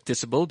reasonably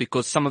practicable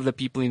because some of the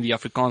people in the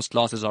Afrikaans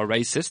classes are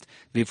racist.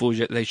 Therefore,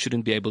 they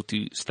shouldn't be able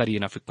to study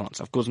in Afrikaans.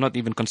 Of course, not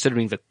even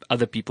considering that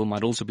other people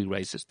might also be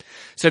racist.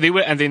 So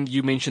and then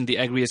you mentioned the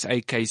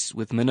Agri-SA case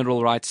with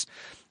mineral rights.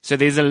 So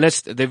there's a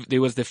list.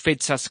 There was the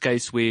FEDSAS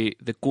case where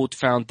the court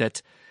found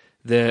that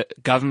the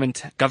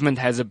government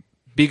has a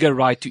bigger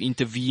right to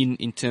intervene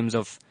in terms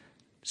of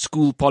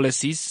school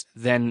policies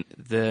than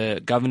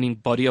the governing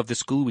body of the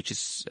school, which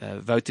is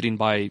voted in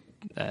by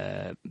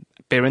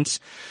parents.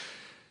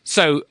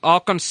 So our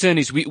concern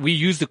is we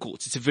use the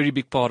courts. It's a very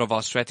big part of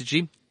our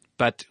strategy,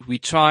 but we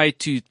try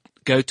to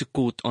go to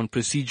court on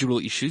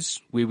procedural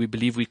issues where we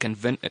believe we can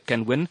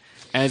win,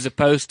 as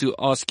opposed to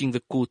asking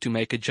the court to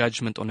make a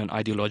judgment on an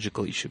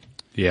ideological issue.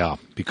 Yeah,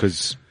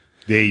 because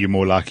there you're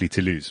more likely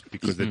to lose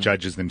because the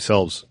judges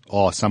themselves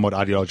are somewhat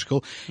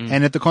ideological.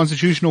 And at the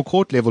Constitutional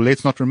Court level,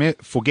 let's not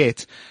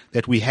forget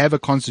that we have a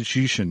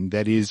constitution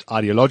that is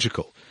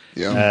ideological.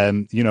 Yeah.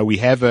 We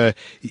have a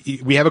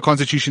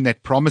constitution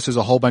that promises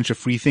a whole bunch of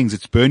free things.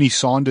 It's Bernie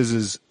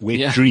Sanders's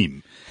wet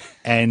dream.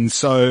 And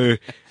so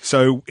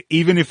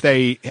even if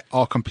they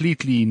are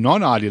completely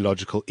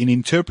non-ideological, in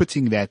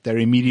interpreting that, they're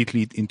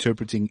immediately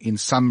interpreting, in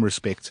some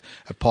respects,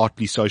 a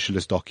partly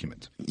socialist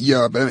document.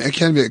 Yeah, but I mean,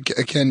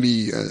 it can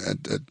be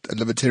a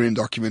libertarian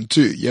document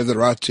too. You have the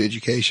right to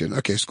education.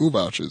 Okay, school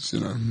vouchers,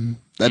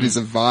 that is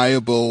a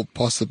viable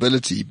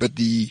possibility. But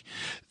the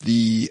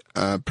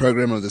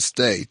program of the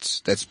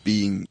state that's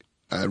being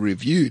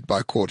reviewed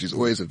by court is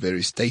always a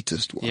very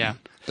statist one. Yeah.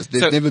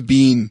 There's never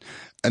been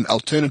an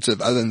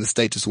alternative other than the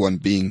status one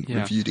being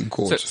reviewed in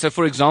court. So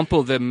for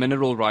example, the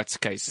mineral rights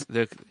case,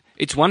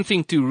 it's one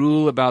thing to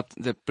rule about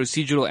the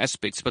procedural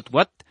aspects, but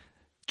what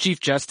Chief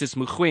Justice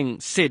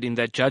Mogoeng said in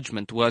that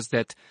judgment was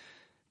that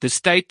the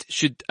state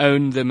should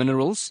own the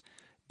minerals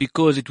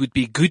because it would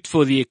be good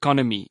for the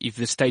economy if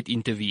the state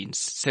intervenes.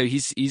 So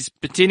he's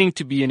pretending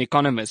to be an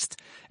economist,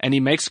 and he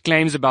makes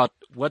claims about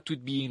what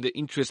would be in the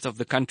interest of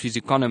the country's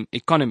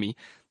economy,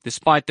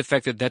 despite the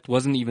fact that that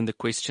wasn't even the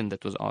question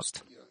that was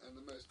asked.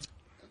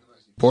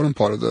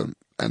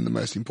 The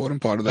most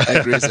important part of the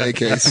Agri-SA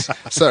case.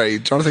 Sorry,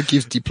 Jonathan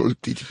keeps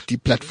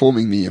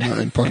deplatforming me in my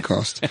own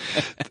podcast.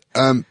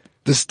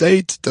 The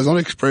state does not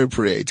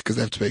expropriate because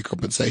they have to pay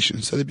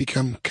compensation, so they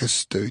become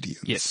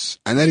custodians. Yes.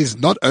 And that is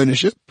not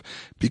ownership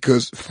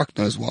because fuck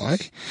knows why.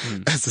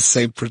 That's the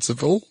same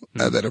principle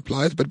that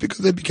applies, but because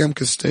they become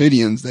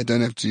custodians, they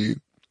don't have to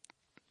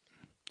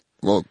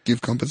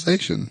give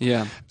compensation.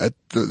 Yeah.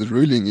 The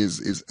ruling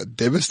is a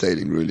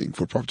devastating ruling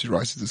for property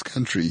rights in this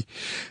country,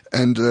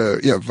 and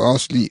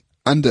vastly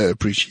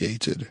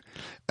underappreciated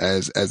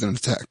as an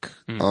attack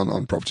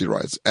on property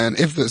rights. And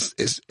if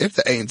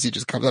the ANC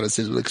just comes out and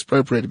says we'll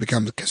expropriate and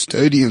become the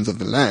custodians of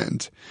the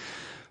land,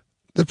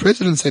 the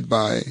precedent set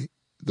by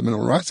the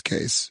mineral rights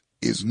case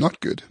is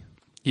not good.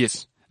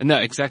 Yes. No,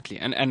 exactly.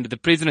 And the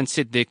president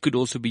said they could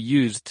also be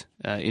used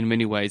in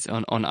many ways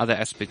on other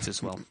aspects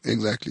as well.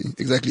 Exactly.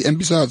 And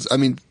besides, I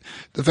mean,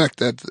 the fact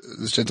that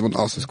this gentleman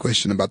asked this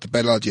question about the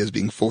battle ideas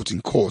being fought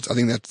in court, I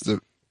think that's the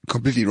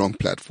completely wrong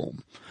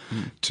platform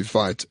to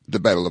fight the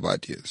battle of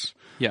ideas.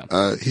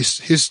 Yeah.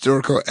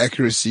 Historical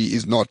accuracy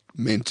is not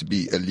meant to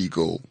be a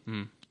legal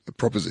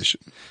proposition.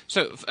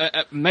 So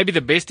maybe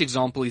the best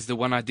example is the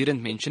one I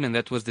didn't mention, and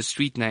that was the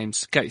street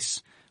names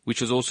case,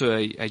 which was also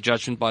a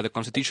judgment by the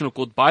Constitutional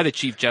Court by the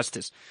Chief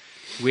Justice,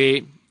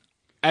 where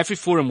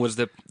AfriForum was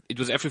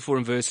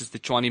AfriForum versus the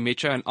Tshwane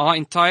Metro, and our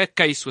entire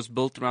case was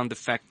built around the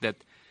fact that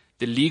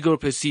the legal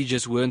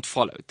procedures weren't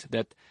followed,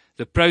 that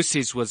the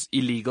process was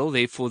illegal,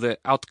 therefore the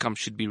outcome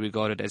should be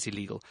regarded as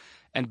illegal.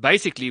 And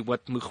basically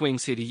what Mogoeng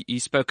said, he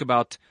spoke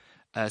about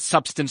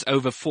substance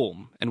over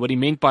form, and what he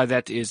meant by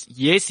that is,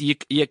 yes, he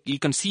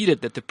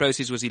conceded that the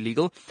process was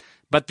illegal,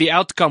 but the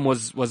outcome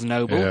was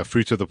noble. Yeah,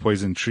 fruit of the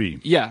poison tree.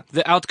 Yeah,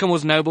 the outcome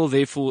was noble,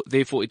 therefore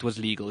it was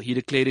legal. He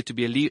declared it to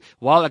be illegal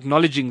while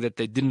acknowledging that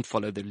they didn't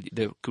follow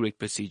the correct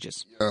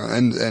procedures.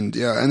 And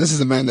this is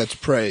a man that's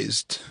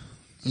praised.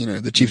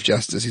 The Chief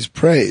Justice is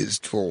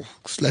praised for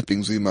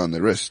slapping Zuma on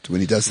the wrist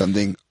when he does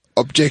something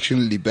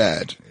objectionably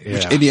bad,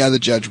 which any other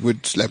judge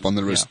would slap on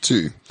the wrist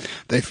too.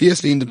 They're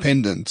fiercely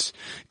independent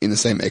in the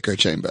same echo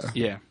chamber.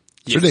 Yeah.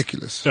 It's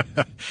ridiculous.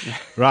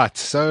 Right.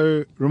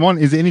 So, Ramon,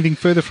 is there anything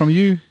further from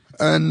you?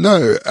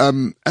 No,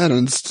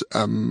 Ernst,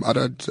 I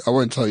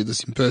won't tell you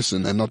this in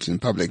person and not in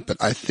public, but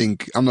I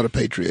think, I'm not a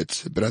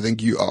patriot, but I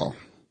think you are,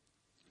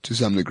 to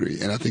some degree,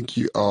 and I think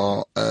you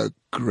are a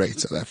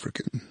great South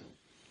African.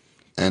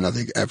 And I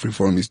think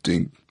AfriForum is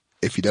doing,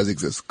 if he does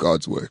exist,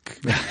 God's work.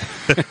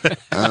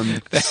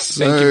 Thank you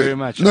very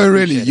much. No,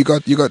 really, you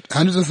got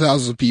hundreds of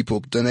thousands of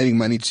people donating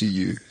money to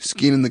you,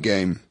 skin in the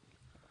game.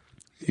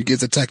 You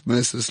get attacked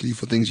mercilessly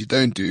for things you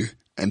don't do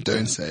and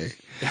don't say.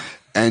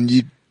 And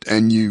you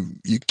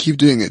keep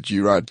doing it.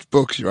 You write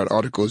books, you write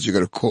articles, you go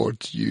to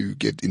court, you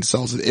get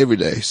insulted every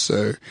day.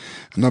 So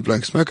I'm not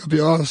blowing smoke up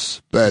your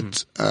ass,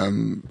 but I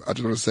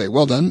just want to say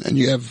well done, and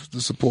you have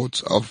the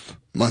support of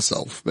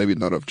myself, maybe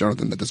not of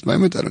Jonathan at this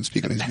moment. I don't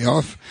speak on his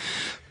behalf,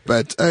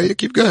 But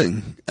keep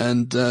going,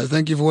 and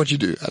thank you for what you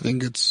do. I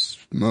think it's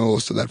more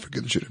South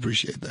Africans should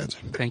appreciate that.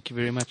 Thank you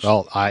very much.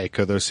 Well, I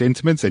echo those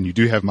sentiments, and you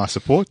do have my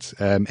support,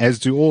 as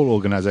do all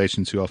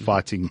organizations who are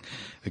fighting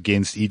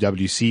against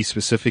EWC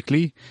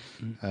specifically.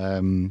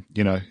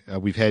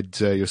 We've had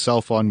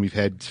yourself on, we've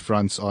had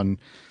Frans on.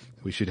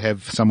 We should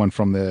have someone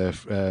from the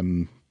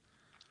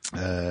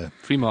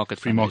Free Market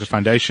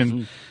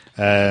Foundation.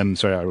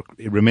 Sorry, I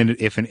remembered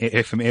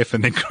FMF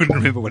and then couldn't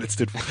remember what it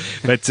stood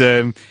for. But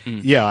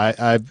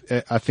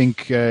I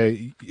think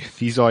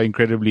these are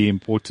incredibly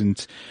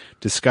important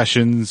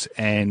discussions,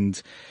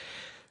 and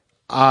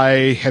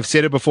I have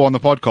said it before on the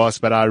podcast,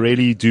 but I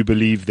really do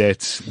believe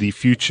that the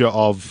future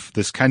of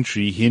this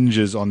country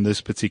hinges on this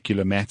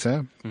particular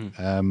matter.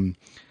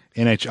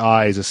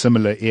 NHI is a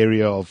similar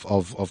area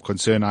of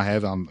concern I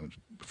have. I'm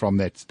from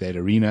that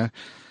arena.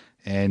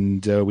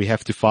 And we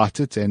have to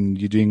fight it, and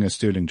you're doing a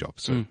sterling job.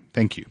 So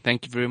thank you.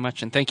 Thank you very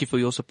much, and thank you for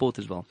your support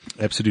as well.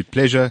 Absolute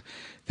pleasure.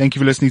 Thank you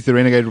for listening to the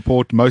Renegade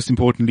Report. Most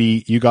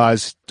importantly, you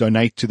guys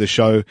donate to the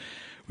show.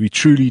 We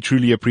truly,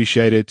 truly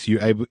appreciate it.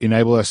 You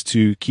enable us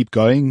to keep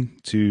going,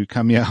 to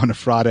come here on a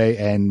Friday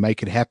and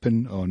make it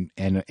happen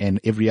and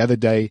every other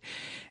day,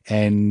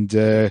 and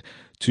to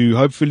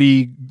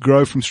hopefully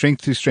grow from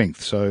strength to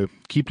strength. So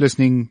keep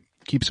listening,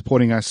 keep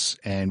supporting us,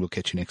 and we'll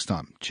catch you next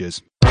time.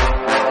 Cheers.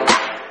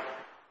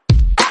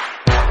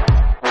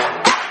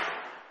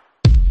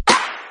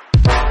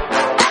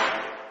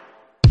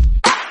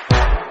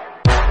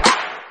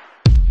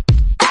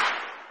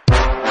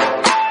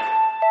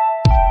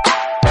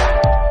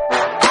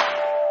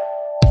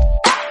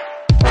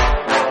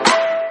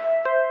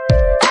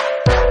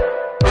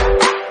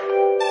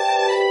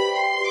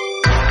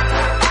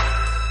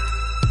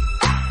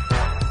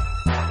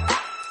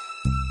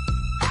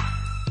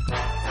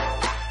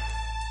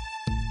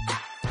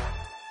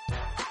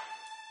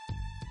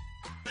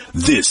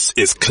 This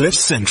is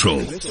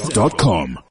CliffCentral.com.